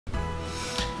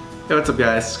Hey, what's up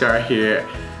guys, Scarra here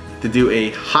to do a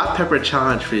hot pepper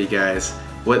challenge for you guys.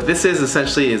 What this is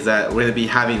essentially is that we're going to be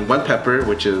having one pepper,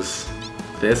 which is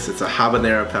this. It's a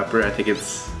habanero pepper. I think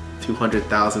it's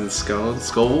 200,000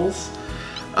 scovilles.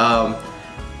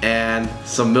 And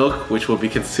some milk, which will be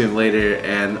consumed later.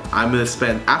 And I'm going to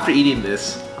spend, after eating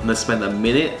this, I'm going to spend a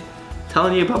minute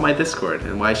telling you about my Discord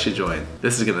and why you should join.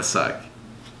 This is going to suck.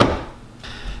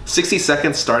 60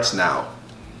 seconds starts now.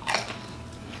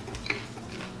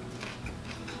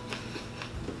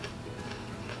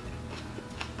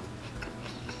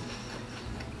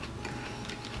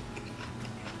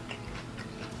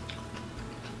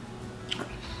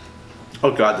 Oh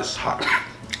god, this is hot.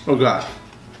 Oh god.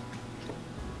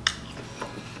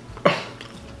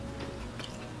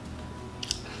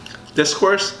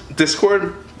 Discord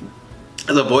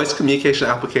is a voice communication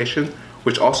application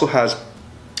which also has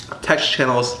text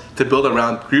channels to build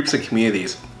around groups and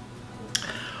communities.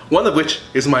 One of which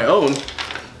is my own.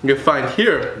 You can find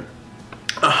here.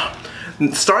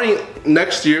 Starting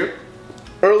next year,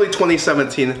 early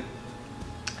 2017,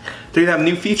 they're gonna have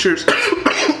new features.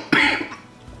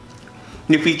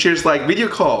 New features like video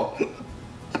calling,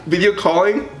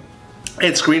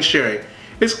 and screen sharing.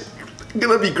 It's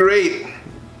gonna be great.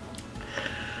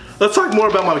 Let's talk more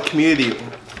about my community.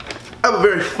 I have a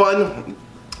very fun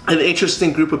and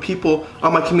interesting group of people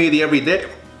on my community every day.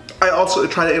 I also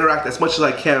try to interact as much as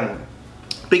I can.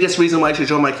 Biggest reason why you should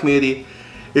join my community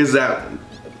is that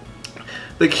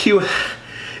if you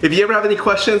ever have any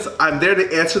questions, I'm there to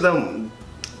answer them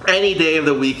any day of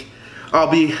the week.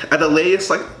 I'll be at the latest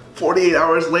like 48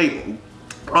 hours late.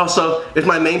 Also, it's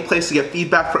my main place to get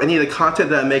feedback for any of the content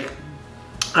that I make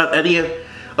on any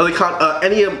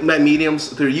of my mediums,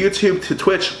 through YouTube to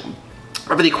Twitch. If you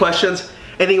have any questions,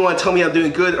 anything you want to tell me I'm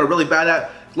doing good or really bad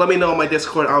at, let me know on my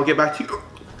Discord. I'll get back to you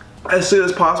as soon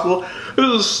as possible. It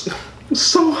was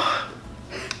so...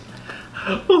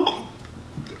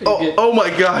 Oh my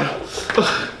god.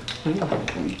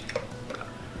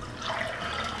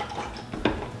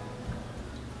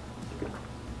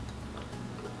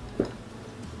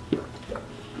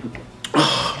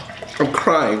 I'm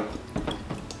crying.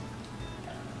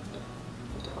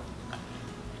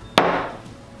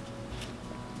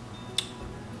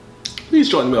 Please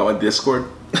join me on my Discord.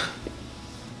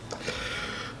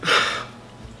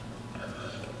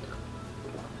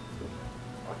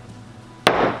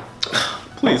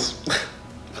 Please.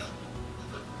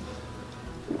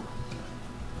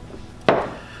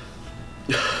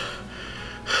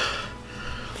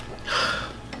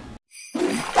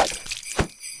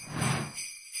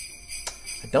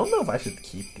 I don't know if I should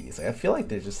keep these. I feel like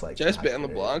they're just like. Just ban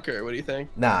LeBlanc, or what do you think?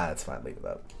 Nah, that's fine. Leave it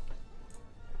up.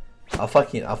 I'll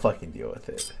fucking deal with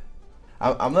it.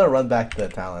 I'm gonna run back the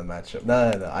Talon matchup.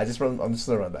 No. I'm just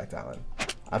gonna run back Talon.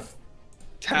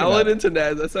 Talon into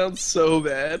Naz. That sounds so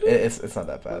bad. It's not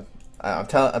that bad. I'm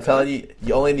telling you,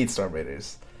 you only need Storm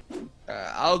Raiders.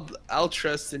 I'll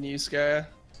trust in you, Scarra.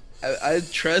 I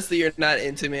trust that you're not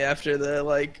into me after the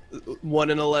like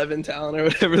 1-in-11 Talon or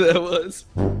whatever that was.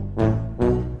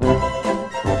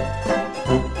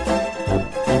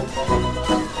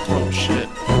 Oh shit.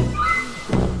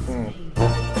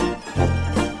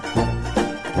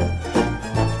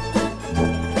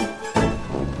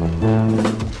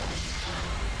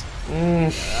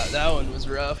 That one was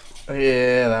rough.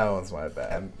 Yeah, that one's my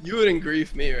bad. You wouldn't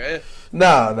grief me, right?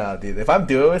 No, dude. If I'm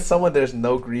doing it with someone, there's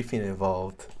no griefing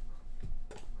involved.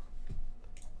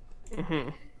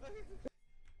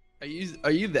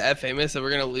 Are you that famous that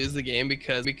we're gonna lose the game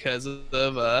because of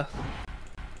No,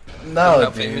 how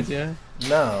dude. famous you are?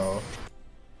 No.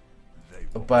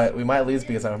 But we might lose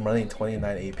because I'm running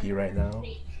 29 AP right now.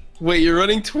 Wait, you're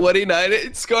running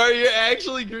 29? Scar, you're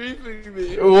actually griefing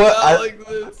me. What? Not like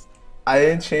this. I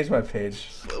didn't change my page.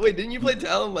 Wait, didn't you play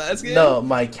Talon last game? No,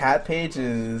 my cat page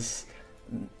is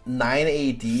 9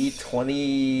 AD,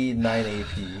 29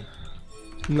 AP.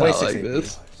 Not like AP.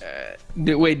 This.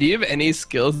 Wait, do you have any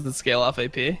skills that scale off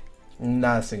AP?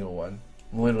 Not a single one.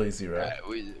 Literally zero.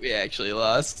 We actually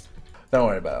lost. Don't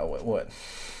worry about it. What?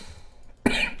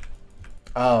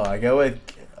 Oh, I go with...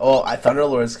 Oh,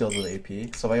 Thunderlord skills with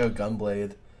AP. So if I go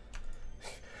Gunblade...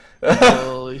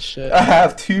 Holy shit. I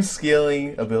have 2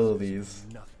 scaling abilities.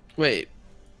 Wait,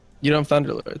 you don't have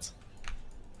Thunderlords.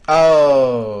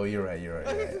 Oh, you're right.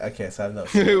 Okay, so I have no...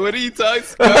 What are you talking,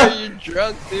 Scar? You're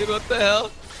drunk, dude. What the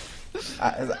hell?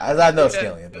 I have no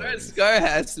scaling abilities. Scar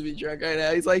has to be drunk right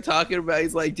now. He's like talking about,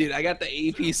 he's like, dude, I got the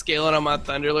AP scaling on my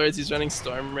Thunderlords. He's running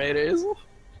Storm Raiders.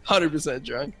 100%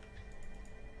 drunk.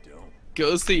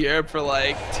 Goes to Europe for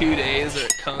like 2 days or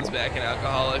comes back an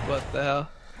alcoholic. What the hell?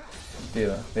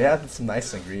 Dude, they have some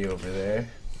nice sangria over there.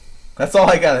 That's all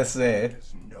I gotta say.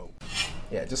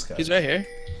 Yeah, just go. He's right here.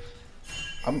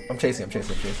 I'm chasing.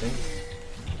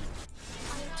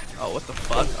 Oh, what the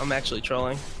fuck? I'm actually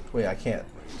trolling. Wait, I can't.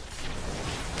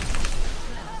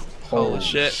 Holy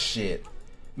shit.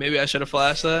 Maybe I should have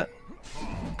flashed that.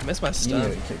 I missed my You stun.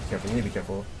 need to be careful. You need to be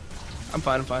careful. I'm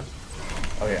fine.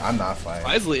 Okay, I'm not fine.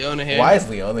 Why is Leona here? Why is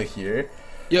Leona here?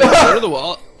 Yo, go to the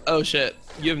wall. Oh shit.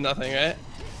 You have nothing, right?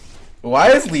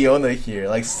 Why is Leona here?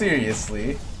 Like,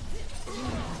 seriously?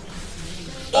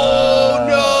 Oh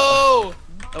no!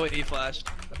 Oh wait, he flashed.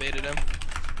 I baited him.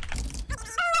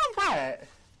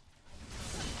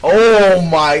 Oh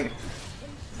my!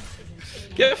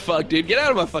 Get fucked, dude. Get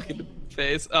out of my fucking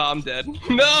face. Oh, I'm dead.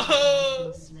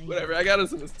 No! Whatever, I got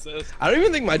us an assist. I don't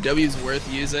even think my W is worth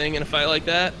using in a fight like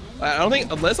that. I don't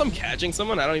think, unless I'm catching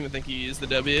someone, I don't even think you use the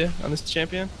W on this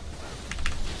champion.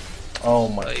 Oh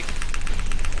my. Like,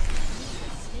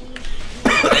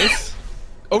 nice.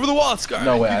 Over the wall, Scarra.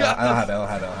 No way, I don't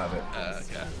have it.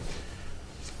 Okay.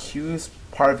 Q is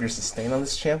part of your sustain on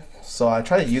this champ, so I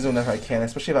try to use it whenever I can,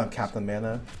 especially if I'm Captain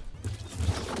Mana.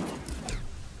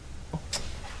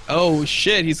 Oh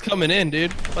shit, he's coming in,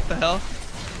 dude. What the hell?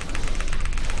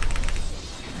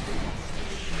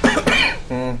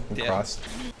 Crossed.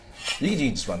 You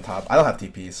can just run top. I don't have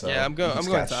TP, so yeah, I'm going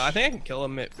top. I think I can kill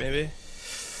him, maybe.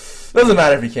 Doesn't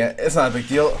matter if you can't. It's not a big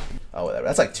deal. Oh, whatever.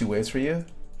 That's like 2 waves for you.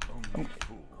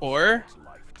 Or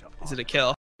is it a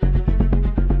kill? Ooh,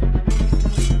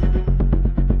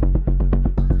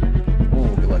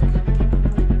 good luck.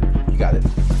 You got it.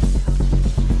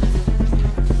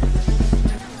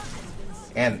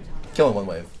 And kill in 1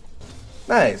 wave.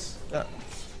 Nice. Yeah.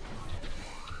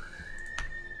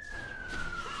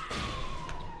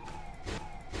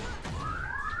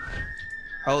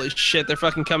 Holy shit, they're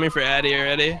fucking coming for Addy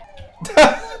already.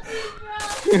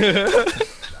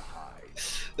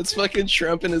 It's fucking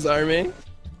Trump and his army.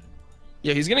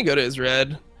 Yeah, he's gonna go to his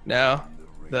red now.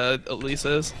 The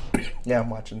Elisa's. Yeah,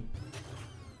 I'm watching.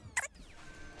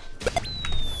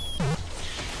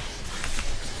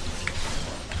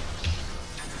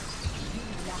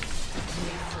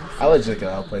 I legit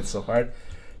got outplayed so hard.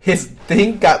 His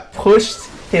thing got pushed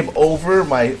him over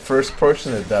my first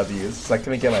portion of W's, so I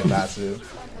couldn't get my passive.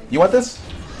 You want this?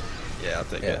 Yeah, I'll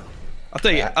take it. I'll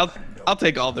take it. I'll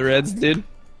take all the reds, dude.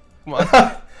 Come on.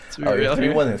 Let's be real 3,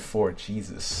 here. 1, and 4.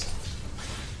 Jesus.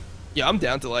 Yeah, I'm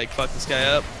down to like fuck this guy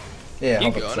up. Yeah,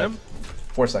 You can go on him.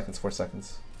 4 seconds. 4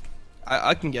 seconds.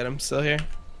 I can get him still here.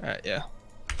 Alright, yeah.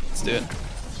 Let's do it.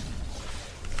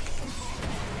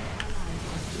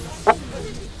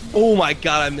 Oh my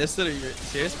god, I missed it. Are you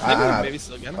serious? Maybe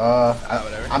still get him.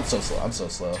 Whatever. I'm so slow. I'm so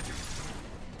slow.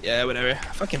 Yeah, whatever.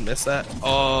 I fucking missed that.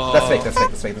 Oh. That's fake. That's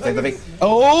fake. That's fake. That's fake.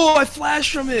 Oh, I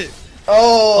flashed from it.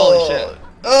 Oh. Holy shit.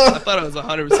 I thought it was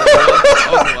 100% real. I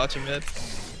wasn't watching mid.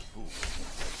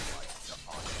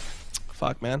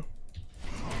 Fuck, man.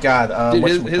 God,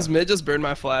 dude, his mid just burned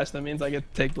my flash. That means I get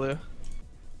to take blue.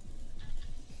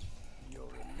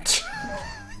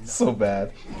 So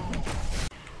bad.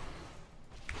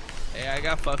 Hey, I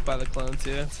got fucked by the clone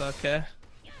too. It's okay.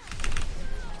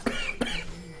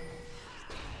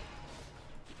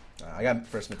 I got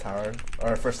first mid tower,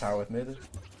 or first tower with mid.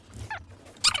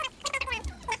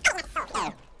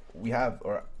 We have,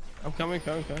 or I'm coming.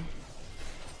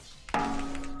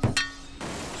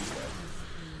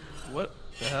 What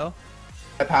the hell?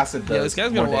 I passed it. Yeah, this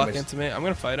guy's gonna walk into me. I'm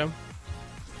gonna fight him.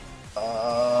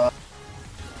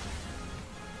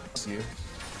 Just you.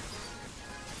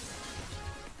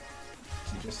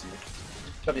 Just you.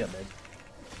 Shove you up mid.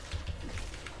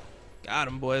 Got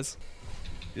him, boys.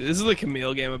 Dude, this is the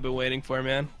Camille game I've been waiting for,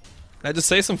 man. I just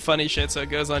say some funny shit so it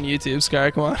goes on YouTube.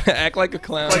 Scar, come on, act like a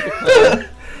clown.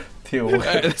 Dude,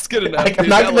 Alright, that's good enough. I'm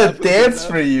not gonna dance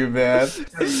for you, man.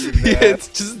 Yeah, it's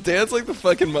just dance like the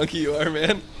fucking monkey you are,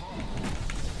 man.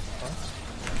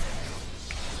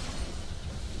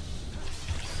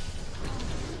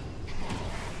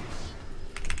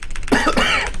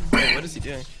 Wait, what is he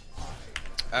doing?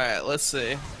 Alright, let's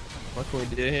see. What can we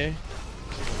do here?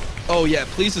 Oh yeah,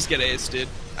 please just get ace, dude.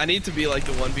 I need to be like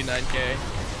the 1v9 carry.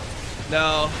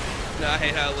 No, I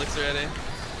hate how it looks already.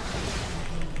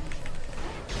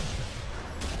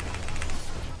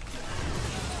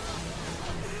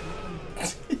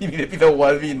 You need to be the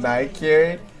 1v9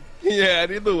 carry? Yeah, I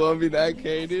need the 1v9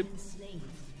 carry, dude.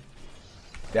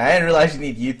 Yeah, I didn't realize you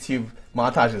need YouTube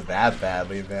montages that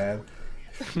badly, man.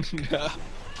 No.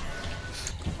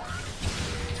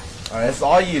 Alright, that's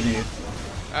all you do.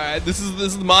 Alright, this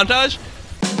is the montage.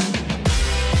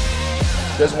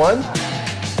 There's one?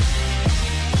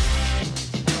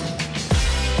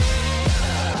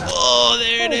 Oh,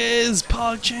 there it is,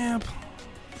 PogChamp.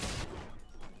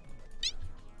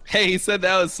 Hey, he said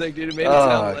that was sick, dude. It made it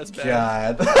sound less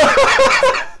bad.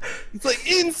 God. It's like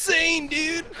insane,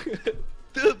 dude.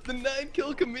 the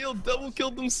 9-kill Camille double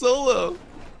killed them solo.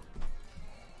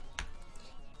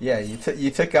 Yeah,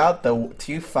 you took out the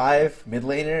 2-5 mid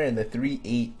laner and the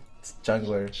 3-8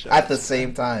 jungler at the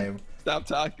same time. Stop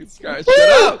talking, Scarra. Shut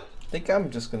up. I think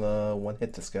I'm just gonna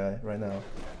one-hit this guy right now.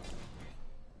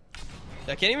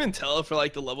 I can't even tell if for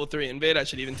like the level 3 invade I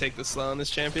should even take the slow on this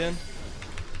champion.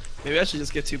 Maybe I should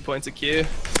just get 2 points of Q,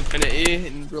 infinite E,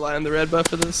 and rely on the red buff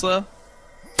for the slow.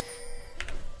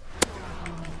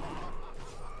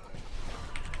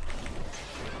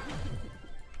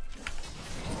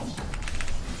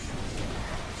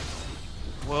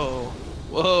 Whoa.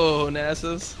 Whoa,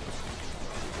 Nasus.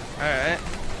 Alright.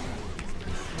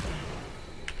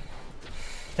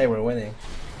 Hey, we're winning.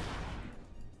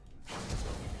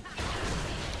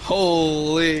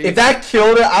 Holy. If that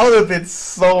killed it, I would have been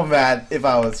so mad if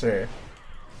I was her.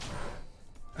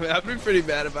 I mean, I'd be pretty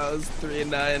bad if I was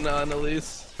 3-9 on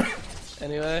Elise.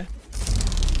 Anyway.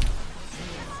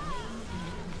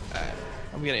 Alright.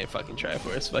 I'm getting a fucking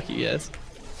Triforce. Fuck you guys.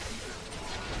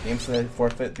 Game's gonna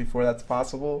forfeit before that's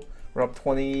possible. We're up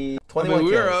 21 we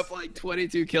kills. were up like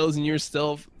 22 kills and you're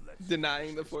still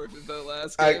denying the forfeit the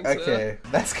last game. Okay,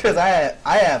 that's because I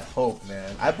have hope,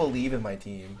 man. I believe in my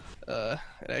team. It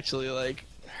actually like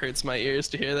hurts my ears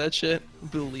to hear that shit.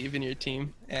 Believe in your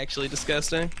team. Actually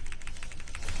disgusting.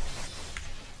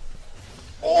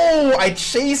 Oh, I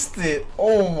chased it.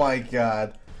 Oh my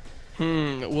god.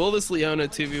 Will this Leona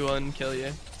 2v1 kill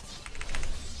you?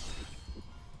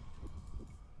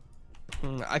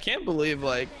 I can't believe,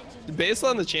 like, based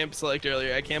on the champ select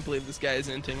earlier, I can't believe this guy is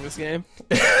inting this game.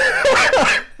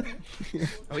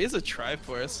 Oh, he has a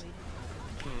Triforce.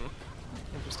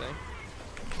 Interesting.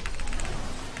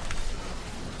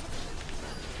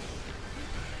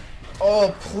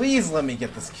 Oh, please let me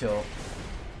get this kill.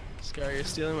 Scar, you're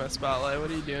stealing my spotlight. What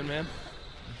are you doing, man?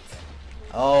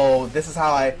 Oh, this is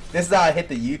how I hit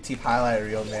the YouTube highlight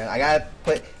reel, man. I gotta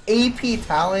put AP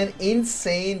Talon,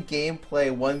 insane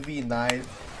gameplay, 1v9.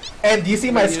 And do you see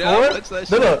my score?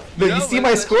 No, you see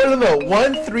my score? No,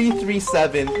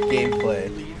 1-3-3-7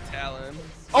 gameplay. Lead Talon.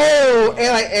 Oh,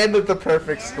 and I ended the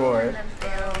perfect score.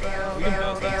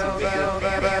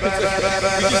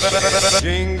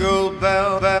 Jingle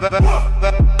bell.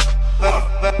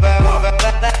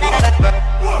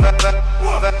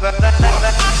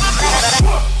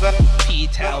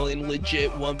 Talon legit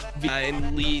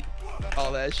 1v9 lead,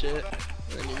 all that shit.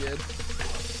 Then you're good.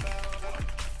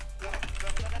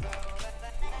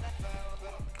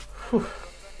 Whew.